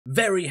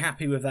Very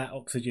happy with that,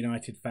 Oxford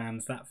United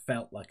fans. That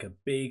felt like a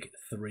big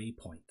 3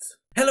 points.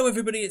 Hello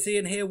everybody, it's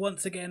Ian here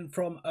once again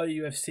from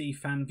OUFC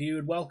Fan View,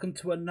 and welcome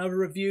to another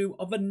review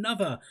of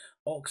another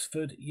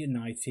Oxford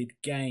United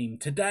game.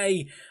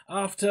 Today,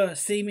 after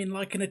seeming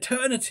like an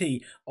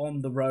eternity on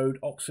the road,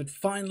 Oxford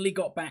finally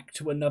got back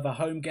to another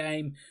home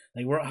game.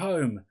 They were at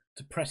home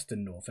to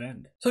Preston North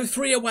End. So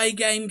 3 away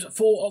games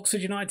for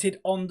Oxford United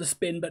on the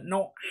spin, but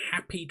not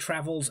happy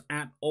travels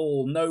at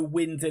all. No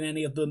wins in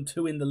any of them,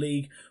 2 in the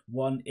league,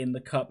 1 in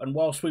the cup. And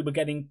whilst we were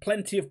getting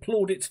plenty of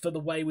plaudits for the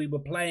way we were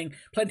playing,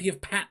 plenty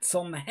of pats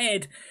on the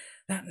head,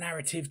 that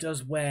narrative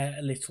does wear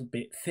a little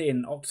bit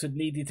thin. Oxford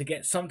needed to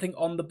get something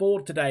on the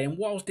board today, and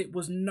whilst it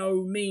was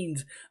no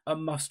means a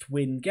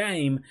must-win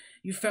game,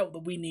 you felt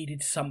that we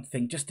needed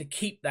something just to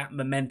keep that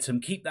momentum,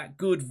 keep that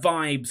good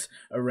vibes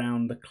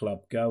around the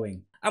club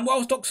going. And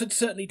whilst Oxford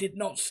certainly did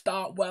not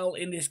start well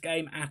in this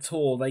game at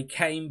all, they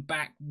came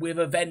back with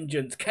a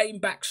vengeance, came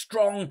back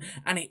strong,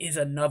 and it is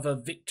another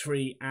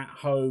victory at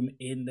home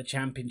in the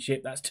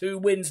Championship. That's 2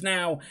 wins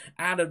now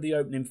out of the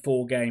opening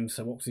 4 games,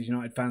 so Oxford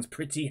United fans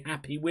pretty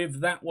happy with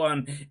that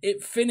one.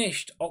 It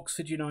finished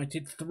Oxford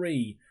United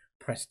 3,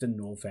 Preston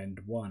North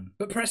End 1.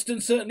 But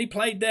Preston certainly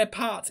played their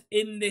part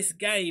in this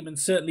game and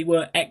certainly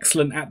were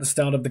excellent at the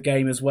start of the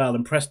game as well.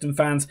 And Preston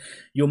fans,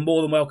 you're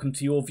more than welcome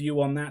to your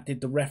view on that.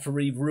 Did the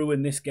referee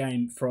ruin this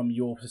game from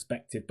your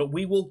perspective? But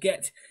we will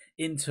get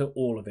into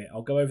all of it.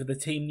 I'll go over the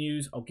team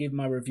news, I'll give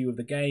my review of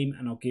the game,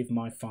 and I'll give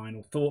my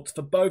final thoughts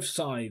for both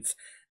sides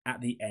at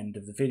the end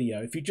of the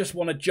video. If you just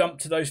want to jump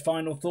to those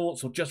final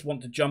thoughts or just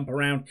want to jump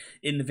around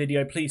in the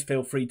video, please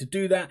feel free to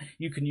do that.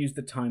 You can use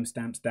the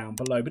timestamps down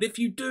below. But if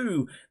you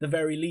do, the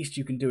very least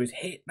you can do is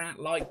hit that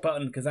like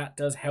button, because that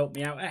does help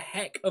me out a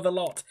heck of a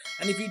lot.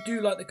 And if you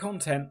do like the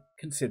content,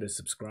 consider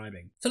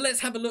subscribing. So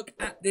let's have a look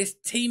at this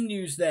team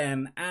news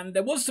then. And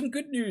there was some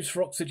good news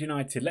for Oxford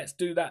United. Let's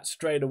do that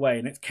straight away.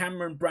 And it's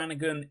Cameron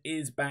Brannigan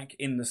is back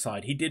in the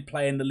side. He did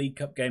play in the League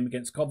Cup game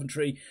against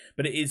Coventry,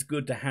 but it is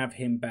good to have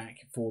him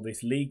back for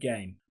this league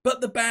game.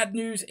 But the bad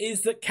news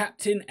is that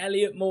captain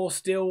Elliot Moore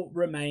still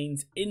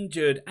remains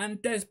injured,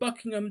 and Des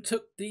Buckingham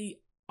took the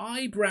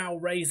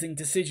eyebrow-raising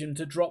decision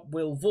to drop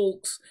Will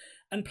Vaulks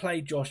and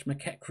play Josh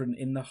McEachran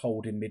in the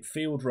holding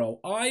midfield role.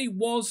 I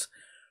was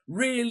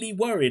really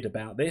worried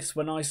about this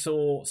when I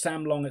saw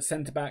Sam Long at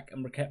centre-back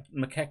and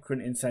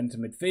McEachran in centre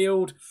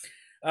midfield.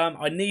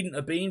 I needn't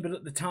have been, but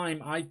at the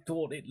time I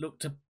thought it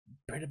looked a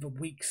bit of a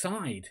weak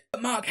side.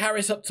 But Mark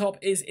Harris up top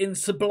is in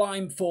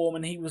sublime form,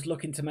 and he was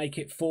looking to make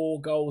it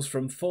 4 goals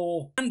from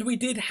 4. And we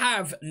did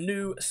have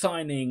new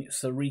signing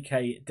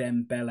Sarike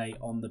Dembele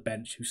on the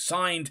bench, who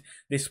signed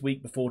this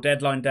week before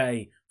deadline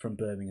day from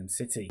Birmingham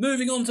City.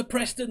 Moving on to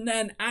Preston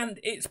then,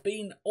 and it's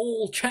been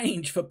all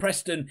change for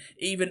Preston,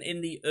 even in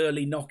the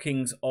early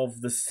knockings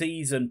of the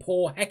season.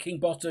 Poor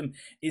Heckingbottom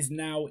is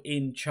now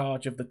in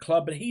charge of the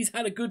club, but he's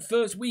had a good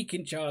first week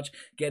in charge,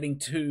 getting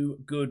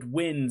 2 good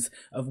wins.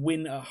 A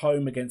win at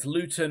home against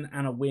Luton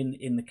and a win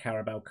in the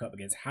Carabao Cup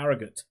against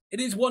Harrogate. It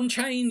is one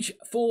change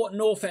for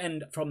North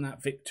End from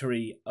that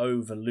victory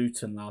over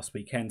Luton last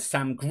weekend.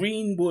 Sam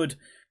Greenwood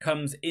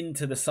comes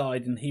into the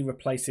side and he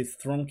replaces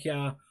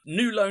Thronkiar.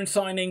 New loan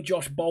signing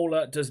Josh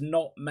Bowler does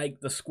not make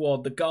the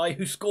squad. The guy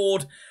who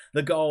scored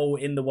the goal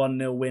in the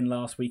 1-0 win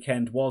last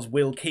weekend was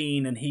Will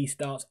Keane, and he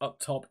starts up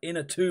top in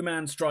a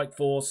 2-man strike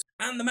force.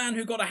 And the man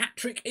who got a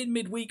hat-trick in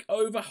midweek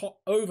over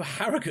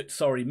Harrogate,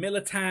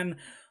 Militan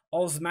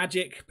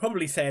Osmagic,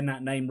 probably saying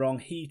that name wrong,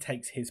 he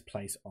takes his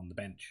place on the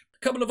bench.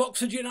 Couple of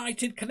Oxford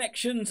United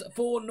connections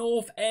for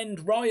North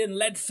End. Ryan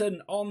Ledson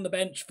on the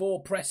bench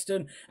for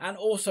Preston, and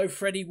also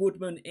Freddie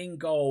Woodman in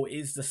goal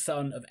is the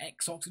son of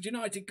ex-Oxford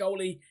United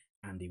goalie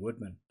Andy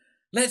Woodman.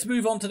 Let's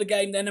move on to the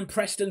game then, and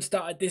Preston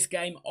started this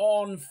game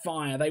on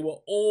fire. They were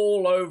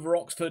all over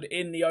Oxford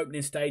in the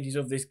opening stages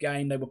of this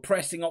game. They were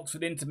pressing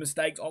Oxford into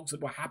mistakes.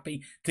 Oxford were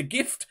happy to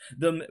gift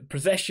them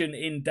possession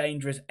in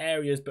dangerous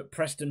areas, but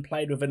Preston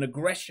played with an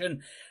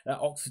aggression that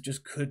Oxford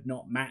just could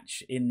not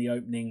match in the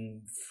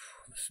opening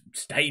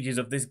stages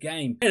of this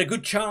game. They had a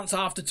good chance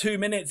after 2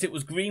 minutes. It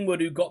was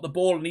Greenwood who got the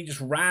ball, and he just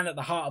ran at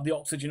the heart of the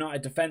Oxford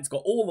United defence,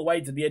 got all the way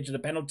to the edge of the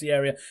penalty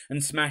area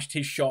and smashed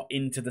his shot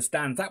into the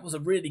stands. That was a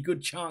really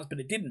good chance, but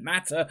it didn't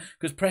matter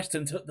because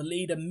Preston took the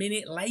lead a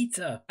minute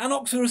later. And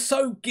Oxford are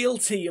so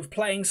guilty of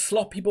playing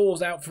sloppy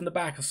balls out from the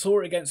back. I saw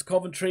it against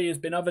Coventry. There's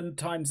been other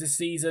times this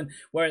season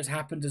where it's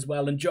happened as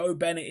well, and Joe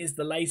Bennett is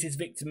the latest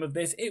victim of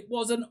this. It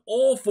was an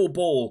awful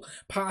ball,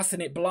 passing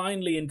it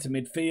blindly into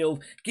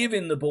midfield,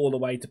 giving the ball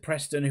away to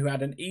Preston, who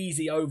had an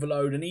easy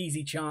overload, an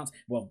easy chance,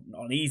 well,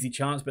 not an easy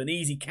chance, but an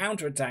easy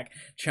counter-attack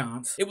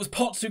chance. It was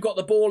Potts who got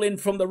the ball in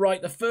from the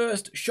right. The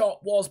first shot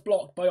was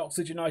blocked by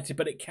Oxford United,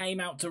 but it came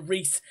out to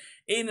Riis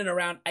in and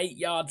around 8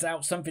 yards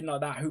out, something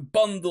like that, who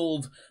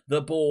bundled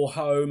the ball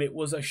home. It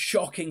was a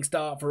shocking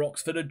start for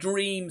Oxford, a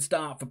dream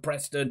start for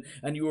Preston,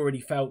 and you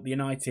already felt the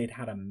United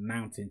had a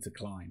mountain to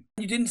climb.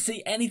 You didn't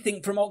see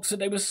anything from Oxford.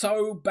 They were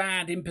so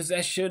bad in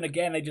possession.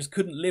 Again, they just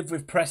couldn't live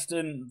with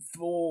Preston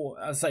for,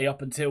 I say,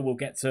 up until we'll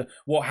get to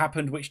what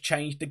happened, which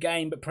changed the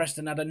game. But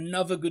Preston had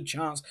another good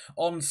chance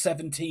on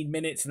 17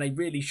 minutes, and they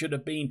really should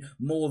have been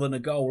more than a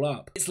goal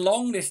up. It's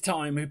Long this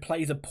time who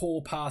plays a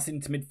poor pass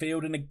into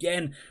midfield, and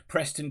again,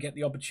 Preston get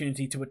the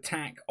opportunity to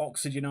attack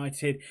Oxford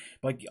United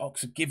by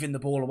Oxford giving the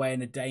ball away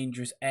in a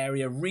dangerous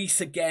area.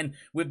 Riis again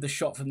with the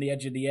shot from the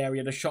edge of the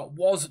area. The shot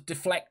was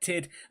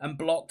deflected and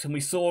blocked, and we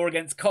saw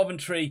against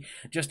Coventry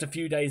just a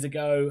few days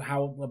ago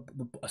how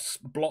a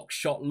block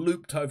shot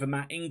looped over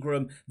Matt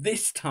Ingram.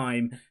 This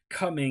time,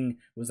 Cumming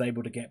was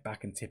able to get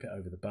back and tip it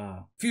over the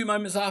bar. A few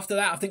moments after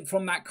that, I think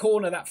from that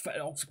corner, that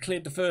Oxford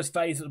cleared the first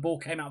phase, that the ball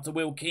came out to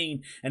Will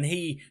Keane, and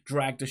he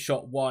dragged a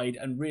shot wide,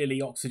 and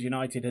really Oxford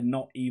United had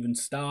not even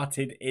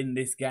started in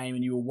this game,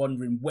 and you were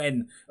wondering,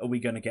 when are we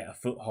going to get a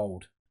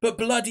foothold? But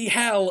bloody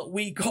hell,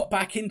 we got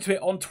back into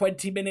it on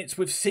 20 minutes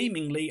with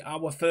seemingly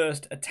our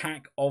first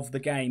attack of the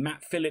game.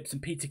 Matt Phillips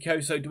and Peter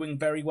Koso doing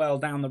very well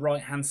down the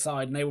right-hand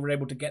side, and they were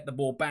able to get the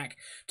ball back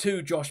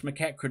to Josh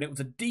McEachran. It was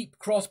a deep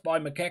cross by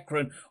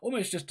McEachran,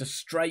 almost just a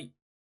straight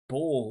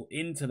ball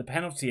into the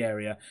penalty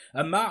area,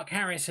 and Mark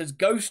Harris has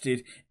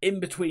ghosted in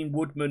between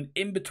Woodman,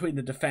 in between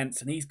the defence,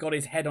 and he's got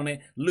his head on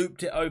it,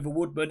 looped it over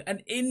Woodman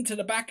and into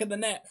the back of the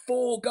net.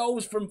 4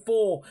 goals from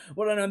 4.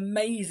 What an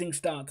amazing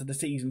start to the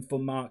season for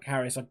Mark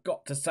Harris. I've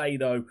got to say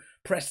though,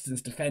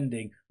 Preston's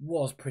defending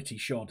was pretty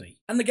shoddy,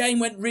 and the game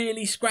went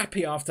really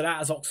scrappy after that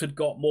as Oxford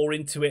got more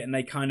into it, and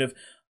they kind of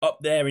up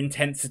their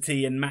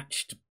intensity and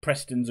matched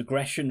Preston's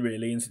aggression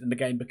really, and the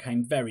game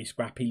became very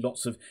scrappy.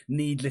 Lots of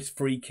needless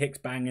free kicks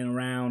banging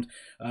around.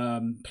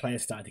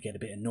 Players started to get a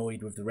bit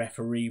annoyed with the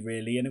referee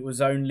really, and it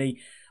was only,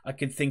 I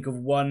can think of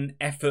one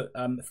effort,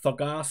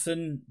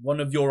 Thogarsson, one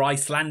of your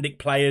Icelandic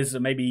players,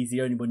 or maybe he's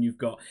the only one you've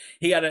got.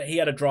 He had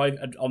a drive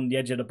on the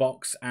edge of the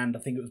box, and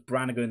I think it was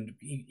Brannigan.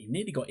 He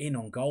nearly got in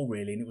on goal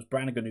really, and it was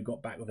Brannigan who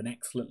got back with an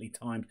excellently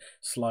timed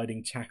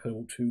sliding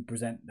tackle to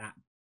present that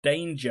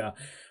danger.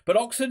 But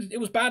Oxford, it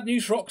was bad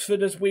news for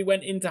Oxford as we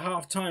went into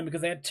half-time,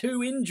 because they had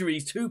 2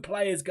 injuries, 2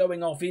 players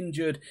going off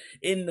injured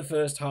in the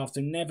first half, so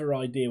never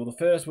ideal. The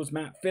first was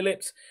Matt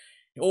Phillips.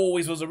 It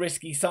always was a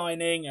risky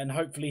signing, and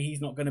hopefully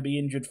he's not going to be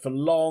injured for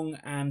long.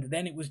 And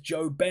then it was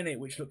Joe Bennett,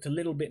 which looked a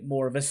little bit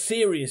more of a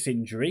serious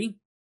injury,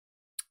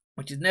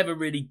 which is never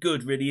really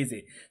good, really, is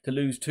it, to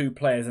lose 2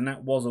 players, and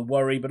that was a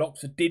worry. But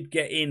Oxford did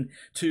get in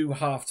to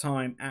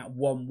half-time at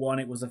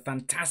 1-1. It was a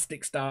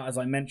fantastic start, as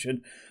I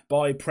mentioned,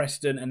 by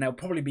Preston, and they'll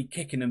probably be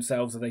kicking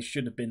themselves as they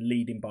should have been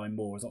leading by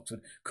more, as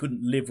Oxford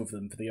couldn't live with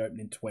them for the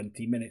opening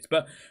 20 minutes.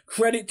 But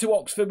credit to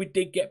Oxford, we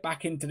did get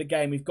back into the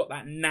game. We've got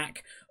that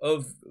knack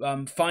of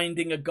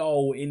finding a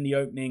goal in the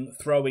opening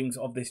throwings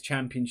of this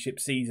championship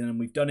season, and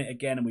we've done it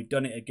again, and we've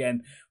done it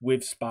again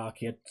with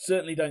Sparky. I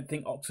certainly don't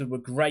think Oxford were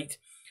great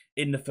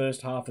in the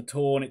first half at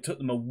all, and it took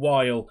them a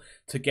while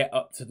to get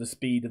up to the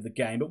speed of the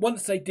game. But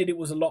once they did, it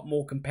was a lot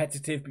more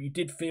competitive. But you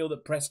did feel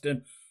that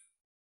Preston,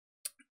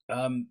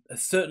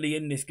 certainly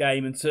in this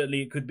game, and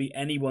certainly it could be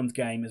anyone's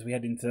game as we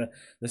head into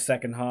the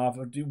second half.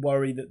 I do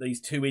worry that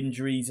these 2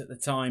 injuries at the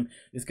time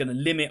is going to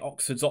limit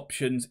Oxford's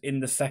options in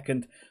the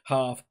second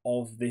half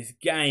of this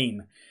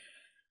game.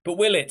 But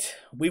will it?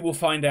 We will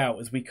find out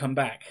as we come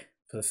back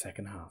for the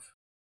second half.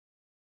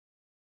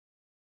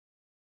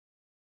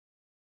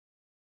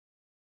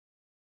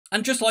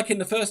 And just like in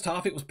the first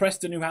half, it was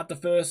Preston who had the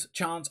first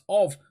chance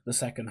of the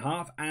second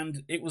half,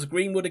 and it was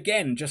Greenwood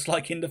again, just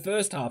like in the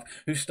first half,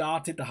 who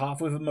started the half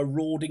with a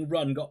marauding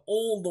run, got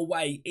all the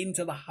way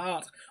into the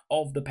heart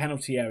of the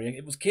penalty area.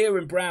 It was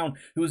Kieran Brown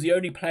who was the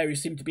only player who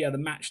seemed to be able to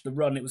match the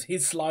run. It was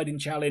his sliding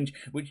challenge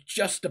which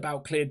just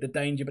about cleared the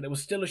danger, but there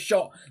was still a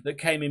shot that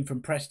came in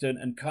from Preston,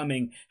 and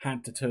Cumming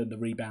had to turn the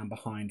rebound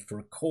behind for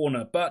a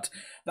corner. But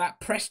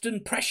that Preston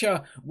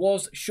pressure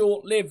was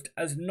short-lived,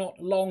 as not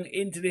long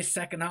into this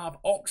second half,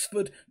 Oxford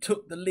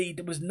took the lead.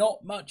 There was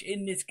not much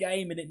in this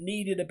game, and it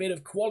needed a bit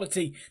of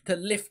quality to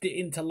lift it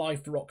into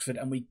life for Oxford,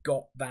 and we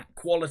got that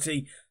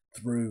quality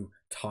through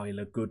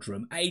Tyler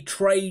Goodrham. A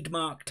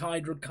trademark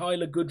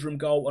Tyler Goodrham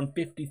goal on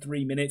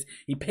 53 minutes.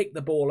 He picked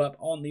the ball up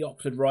on the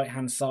Oxford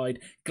right-hand side,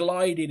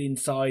 glided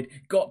inside,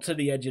 got to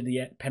the edge of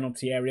the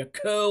penalty area,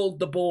 curled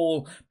the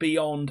ball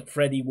beyond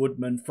Freddie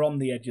Woodman from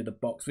the edge of the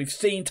box. We've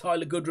seen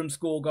Tyler Goodrham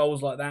score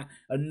goals like that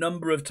a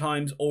number of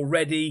times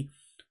already.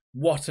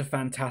 What a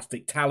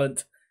fantastic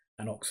talent.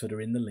 And Oxford are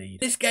in the lead.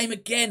 This game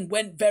again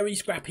went very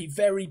scrappy,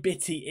 very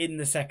bitty in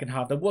the second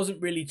half. There wasn't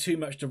really too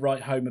much to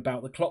write home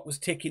about. The clock was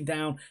ticking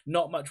down.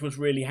 Not much was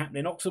really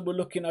happening. Oxford were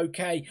looking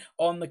okay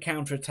on the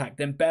counter-attack.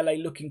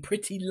 Dembele looking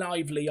pretty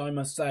lively, I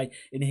must say,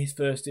 in his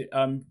first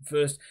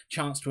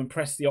chance to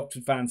impress the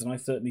Oxford fans. And I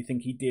certainly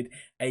think he did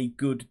a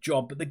good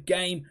job. But the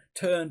game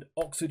turned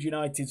Oxford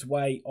United's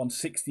way on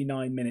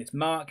 69 minutes.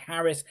 Mark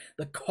Harris,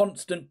 the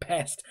constant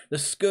pest, the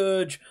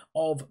scourge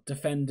of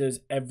defenders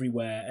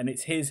everywhere. And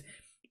it's his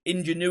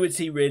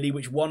ingenuity, really,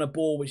 which won a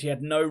ball which he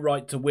had no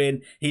right to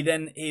win. He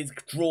then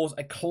draws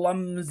a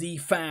clumsy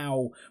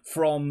foul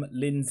from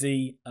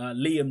Lindsay,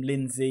 Liam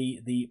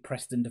Lindsay, the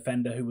Preston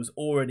defender, who was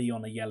already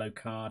on a yellow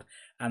card,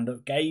 and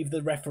that gave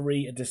the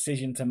referee a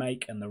decision to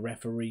make, and the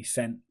referee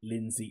sent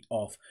Lindsay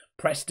off.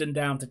 Preston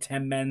down to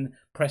 10 men.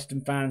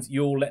 Preston fans,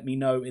 you'll let me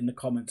know in the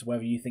comments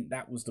whether you think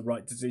that was the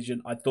right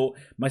decision. I thought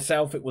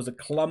myself it was a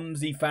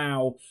clumsy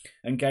foul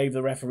and gave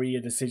the referee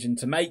a decision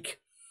to make.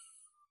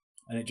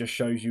 And it just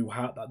shows you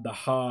how the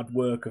hard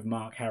work of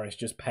Mark Harris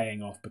just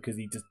paying off, because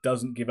he just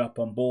doesn't give up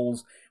on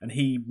balls. And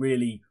he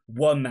really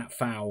won that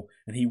foul,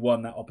 and he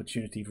won that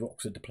opportunity for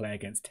Oxford to play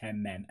against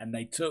 10 men. And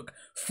they took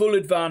full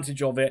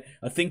advantage of it.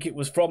 I think it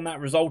was from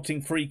that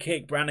resulting free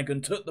kick.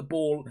 Brannigan took the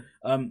ball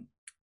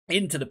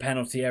into the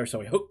penalty area.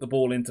 So he hooked the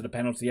ball into the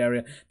penalty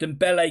area.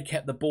 Dembele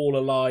kept the ball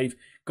alive.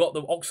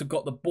 Oxford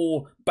got the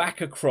ball back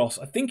across.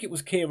 I think it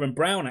was Kieran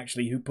Brown,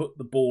 actually, who put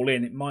the ball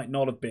in. It might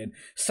not have been.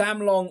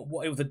 Sam Long,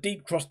 it was a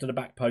deep cross to the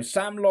back post.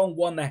 Sam Long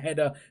won the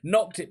header,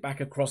 knocked it back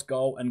across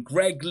goal, and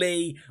Gregg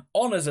Leigh,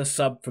 on as a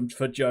sub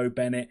for Joe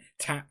Bennett,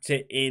 tapped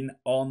it in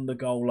on the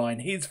goal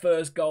line. His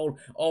first goal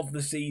of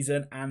the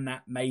season, and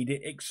that made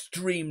it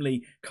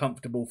extremely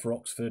comfortable for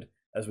Oxford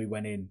as we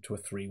went into a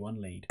 3-1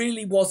 lead.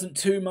 Really wasn't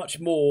too much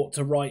more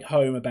to write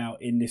home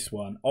about in this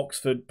one.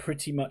 Oxford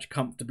pretty much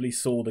comfortably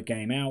saw the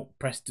game out.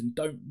 Preston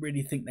don't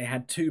really think they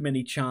had too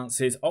many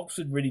chances.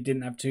 Oxford really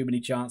didn't have too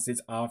many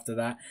chances after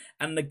that.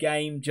 And the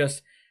game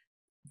just,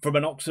 from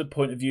an Oxford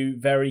point of view,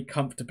 very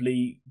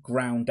comfortably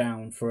ground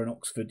down for an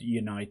Oxford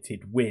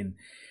United win.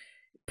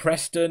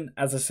 Preston,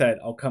 as I said,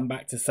 I'll come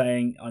back to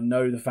saying I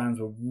know the fans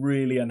were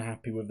really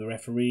unhappy with the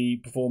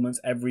referee performance.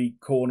 Every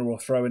corner or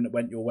throw-in that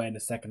went your way in the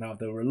second half,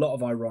 there were a lot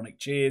of ironic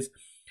cheers.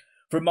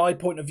 From my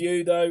point of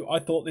view, though, I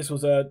thought this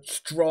was a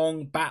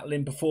strong,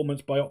 battling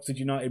performance by Oxford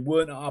United.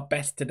 Weren't at our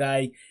best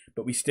today,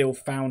 but we still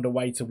found a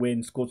way to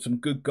win, scored some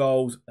good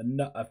goals,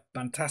 a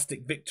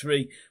fantastic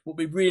victory, what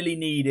we really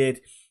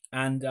needed,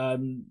 and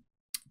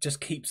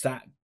just keeps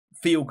that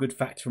feel-good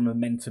factor and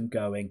momentum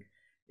going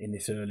in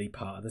this early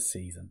part of the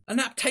season. And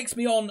that takes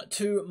me on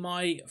to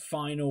my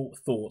final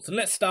thoughts. And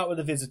let's start with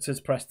the visitors,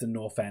 Preston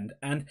North End.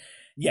 And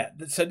yeah,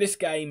 so this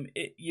game,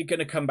 you're going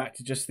to come back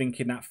to just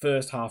thinking that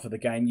first half of the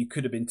game, you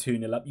could have been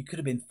 2-0 up, you could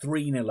have been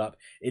 3-0 up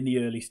in the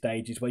early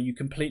stages, where you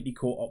completely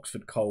caught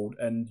Oxford cold,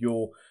 and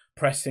your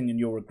pressing and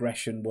your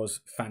aggression was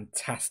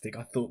fantastic.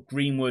 I thought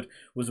Greenwood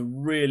was a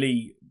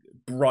really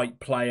bright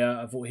player.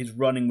 I thought his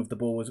running with the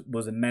ball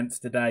was immense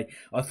today.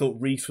 I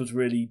thought Riis was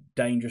really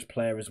dangerous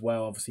player as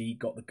well. Obviously, he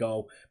got the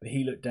goal, but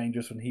he looked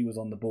dangerous when he was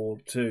on the ball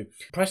too.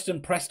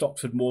 Preston pressed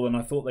Oxford more than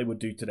I thought they would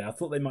do today. I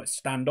thought they might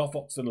stand off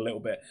Oxford a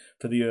little bit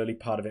for the early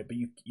part of it, but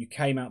you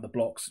came out the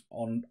blocks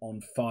on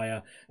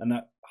fire, and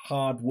that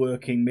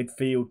hard-working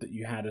midfield that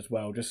you had as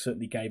well just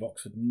certainly gave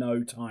Oxford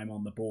no time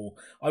on the ball.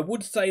 I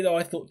would say, though,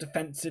 I thought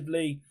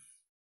defensively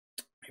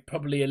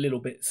probably a little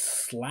bit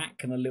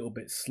slack and a little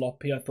bit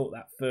sloppy. I thought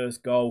that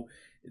first goal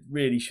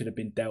really should have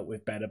been dealt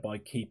with better by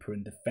keeper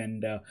and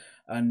defender,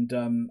 and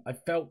I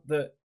felt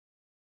that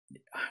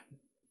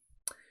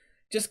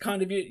just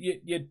kind of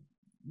you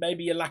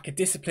maybe your lack of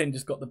discipline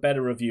just got the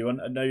better of you.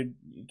 And I know,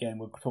 again,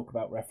 we'll talk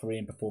about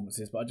refereeing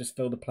performances, but I just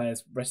feel the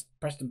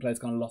Preston players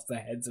kind of lost their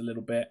heads a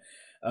little bit,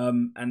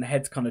 and the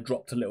heads kind of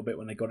dropped a little bit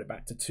when they got it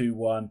back to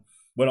 2-1,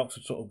 when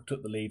Oxford sort of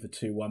took the lead for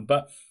 2-1.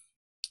 But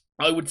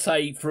I would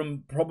say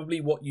from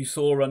probably what you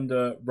saw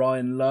under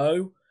Ryan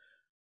Lowe,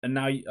 and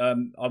now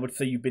I would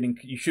say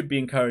you should be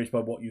encouraged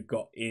by what you've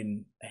got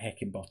in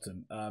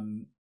Heckingbottom.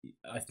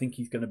 I think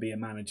he's going to be a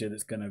manager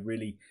that's going to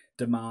really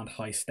demand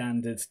high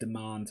standards,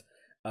 demand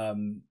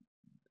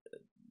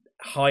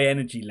high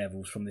energy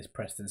levels from this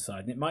Preston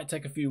side, and it might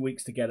take a few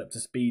weeks to get up to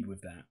speed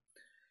with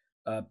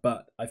that.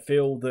 But I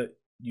feel that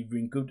you've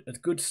been a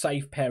good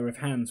safe pair of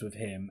hands with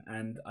him,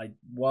 and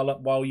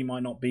while you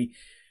might not be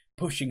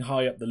pushing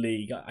high up the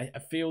league, I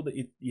feel that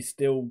you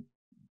still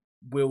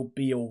will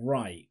be all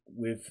right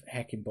with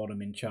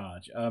Heckingbottom in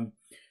charge.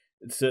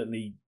 It's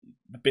certainly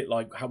a bit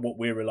like what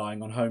we're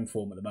relying on home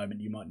form at the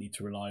moment. You might need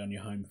to rely on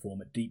your home form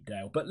at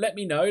Deepdale. But let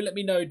me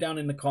know down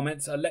in the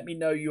comments. Let me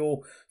know your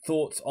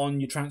thoughts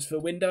on your transfer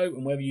window,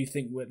 and whether you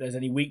think there's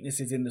any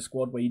weaknesses in the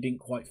squad where you didn't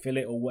quite fill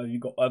it, or whether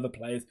you've got other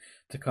players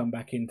to come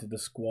back into the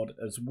squad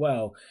as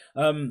well.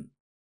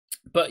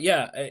 But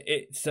yeah,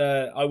 it's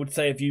I would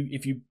say if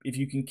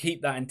you can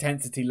keep that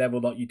intensity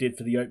level like you did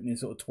for the opening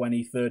sort of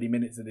 20-30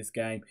 minutes of this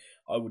game,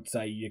 I would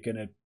say you're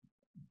gonna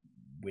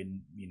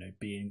win,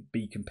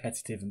 be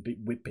competitive and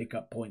pick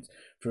up points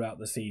throughout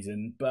the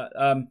season. But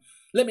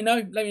let me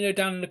know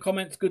down in the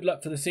comments. Good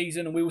luck for the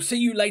season, and we will see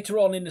you later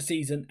on in the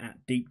season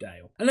at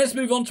Deepdale. And let's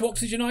move on to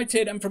Oxford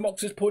United. And from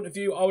Oxford's point of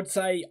view, I would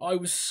say I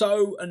was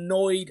so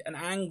annoyed and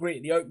angry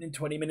at the opening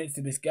 20 minutes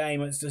of this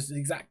game. It's just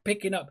exact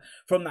picking up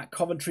from that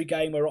Coventry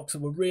game where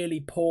Oxford were really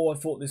poor. I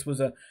thought this was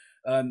I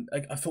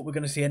thought we're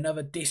going to see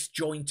another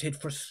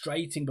disjointed,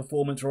 frustrating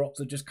performance where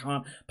Oxford just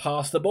can't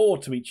pass the ball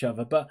to each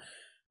other. But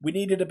we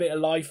needed a bit of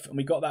life, and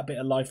we got that bit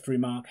of life through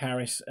Mark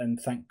Harris, and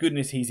thank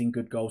goodness he's in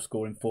good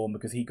goal-scoring form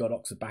because he got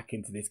Oxford back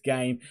into this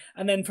game.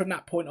 And then from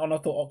that point on, I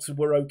thought Oxford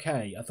were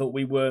okay. I thought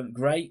we weren't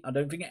great. I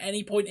don't think at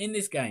any point in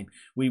this game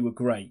we were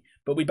great,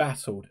 but we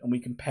battled, and we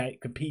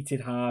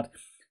competed hard,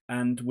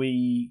 and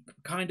we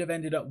kind of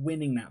ended up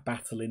winning that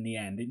battle in the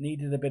end. It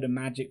needed a bit of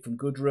magic from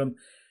Goodrham,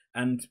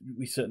 and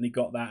we certainly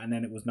got that, and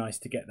then it was nice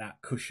to get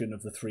that cushion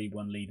of the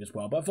 3-1 lead as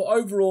well. But I thought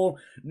overall,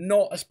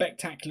 not a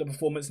spectacular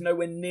performance,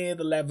 nowhere near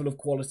the level of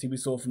quality we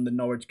saw from the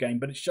Norwich game,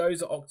 but it shows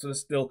that Oxford are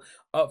still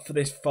up for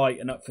this fight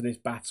and up for this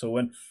battle.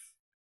 And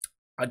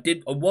I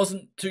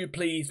wasn't too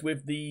pleased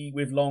with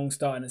Long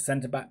starting at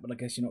centre-back, but I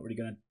guess you're not really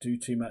going to do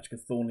too much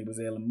because Thornley was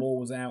ill and Moore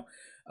was out.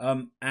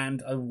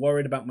 And I was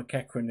worried about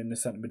McEachran in the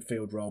centre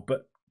midfield role,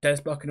 but Des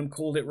Buckingham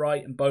called it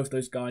right, and both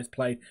those guys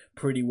played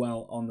pretty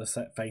well on the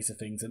set face of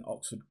things, and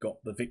Oxford got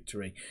the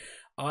victory.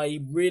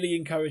 I'm really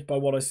encouraged by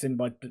what I've seen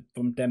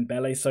from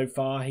Dembele so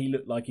far. He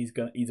looked like he's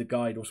a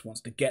guy who just wants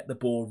to get the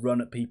ball,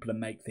 run at people and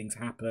make things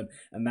happen,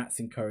 and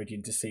that's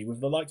encouraging to see. With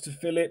the likes of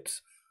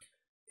Phillips,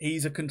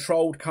 he's a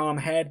controlled, calm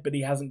head, but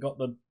he hasn't got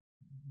the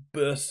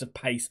bursts of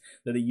pace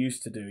that he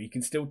used to do. He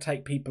can still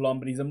take people on,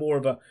 but he's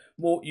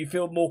you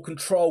feel more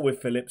control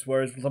with Phillips,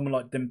 whereas with someone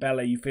like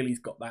Dembele, you feel he's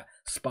got that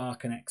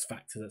spark and X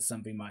factor that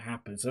something might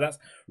happen. So that's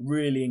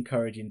really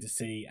encouraging to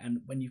see.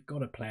 And when you've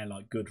got a player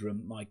like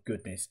Goodrham, my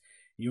goodness,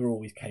 you're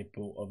always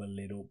capable of a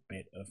little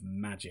bit of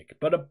magic.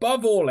 But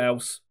above all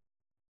else,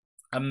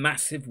 a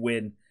massive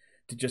win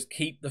to just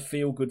keep the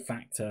feel-good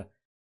factor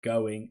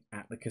going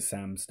at the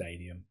Kassam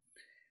Stadium.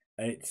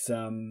 It's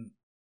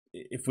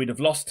if we'd have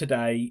lost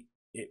today,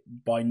 it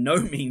by no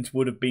means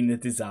would have been a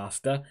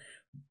disaster,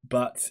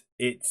 but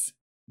it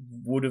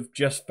would have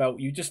just felt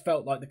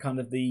like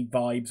the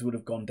vibes would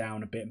have gone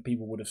down a bit and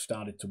people would have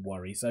started to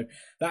worry. So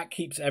that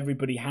keeps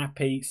everybody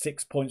happy.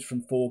 6 points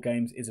from 4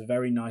 games is a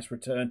very nice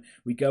return.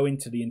 We go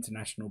into the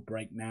international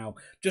break now.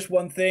 Just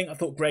one thing, I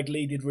thought Gregg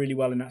Leigh did really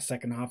well in that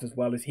second half as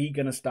well. Is he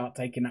going to start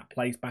taking that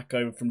place back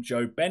over from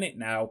Joe Bennett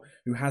now,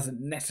 who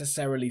hasn't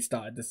necessarily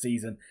started the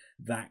season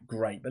that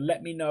great? But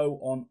let me know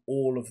on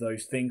all of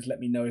those things. Let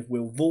me know if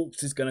Will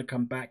Vaults is going to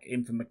come back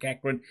in for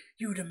McEachran.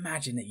 You would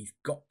imagine that he's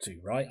got to,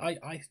 right?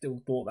 I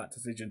still thought that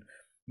decision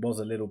was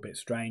a little bit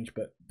strange,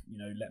 but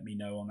let me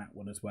know on that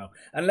one as well.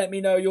 And let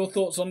me know your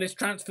thoughts on this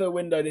transfer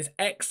window, this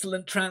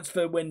excellent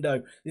transfer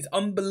window, this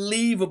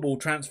unbelievable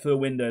transfer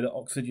window that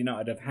Oxford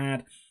United have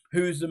had.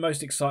 Who's the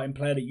most exciting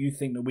player that you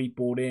think that we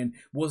brought in?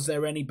 Was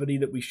there anybody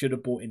that we should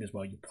have brought in as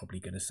well? You're probably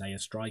going to say a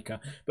striker,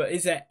 but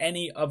is there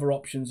any other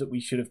options that we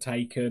should have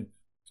taken?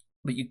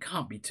 But you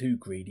can't be too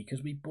greedy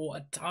because we brought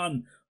a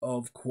ton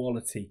of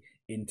quality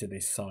into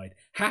this side.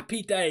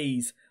 Happy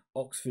days,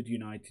 Oxford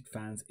United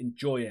fans.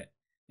 Enjoy it.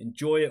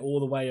 Enjoy it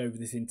all the way over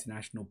this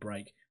international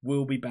break.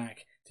 We'll be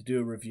back to do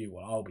a review.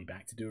 Well, I'll be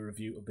back to do a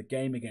review of the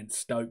game against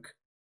Stoke.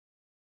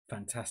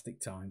 Fantastic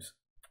times.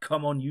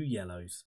 Come on, you Yellows.